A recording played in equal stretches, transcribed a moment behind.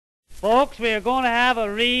Folks, we are going to have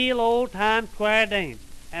a real old-time square dance.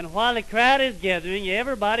 And while the crowd is gathering,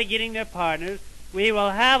 everybody getting their partners, we will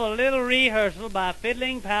have a little rehearsal by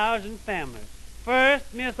fiddling powers and family.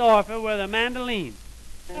 First, Miss Orpha with a mandolin.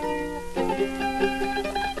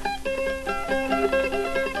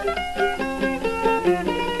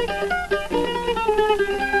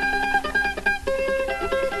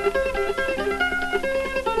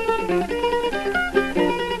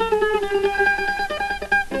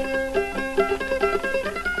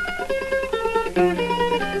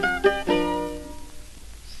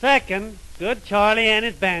 Second, good Charlie and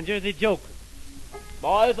his banjo, the joker.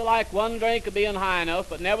 Boys, I like one drink of being high enough,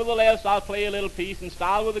 but nevertheless I'll play a little piece in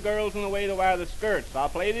style with the girls in the way they wear the skirts. I'll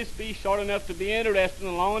play this piece short enough to be interesting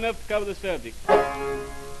and long enough to cover the subject.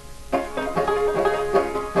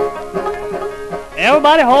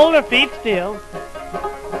 Everybody hold their feet still.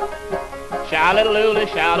 Shout, little looly,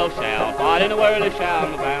 shout, oh shout, what in the world is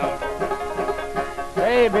shouting about?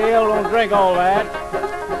 Hey, Bill, don't drink all that.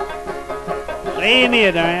 Lay me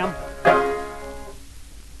a dram.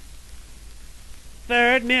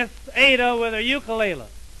 Third, Miss Ada with her ukulele.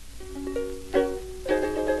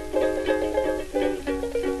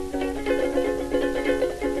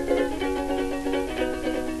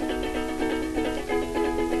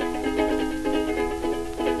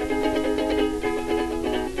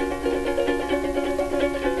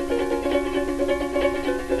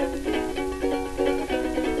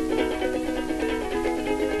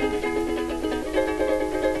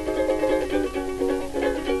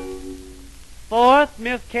 Fourth,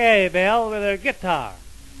 Miss Carrie Bell with her guitar.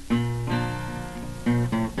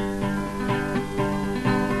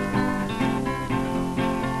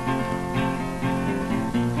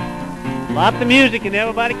 Stop the music and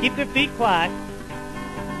everybody keep their feet quiet.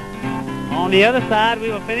 On the other side, we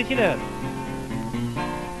will finish it up.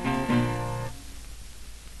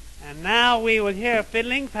 And now we will hear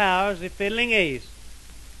Fiddling Powers, the fiddling ace.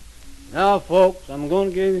 Now, folks, I'm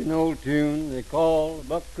going to give you an old tune they call the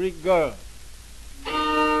Buck Creek Girl.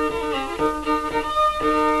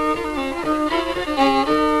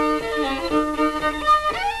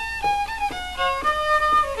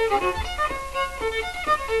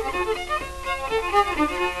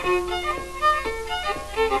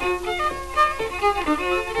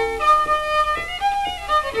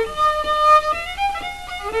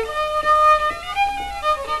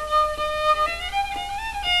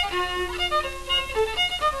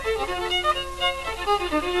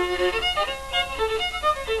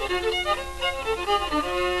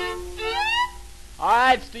 All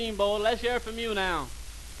right, Steamboat, let's hear from you now.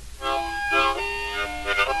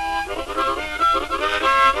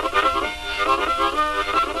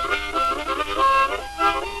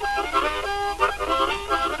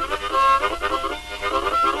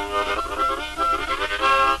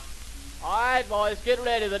 All right, boys, get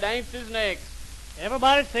ready. The dance is next.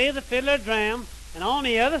 Everybody say the fiddler dram, and on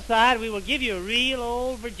the other side we will give you a real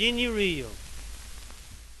old Virginia reel.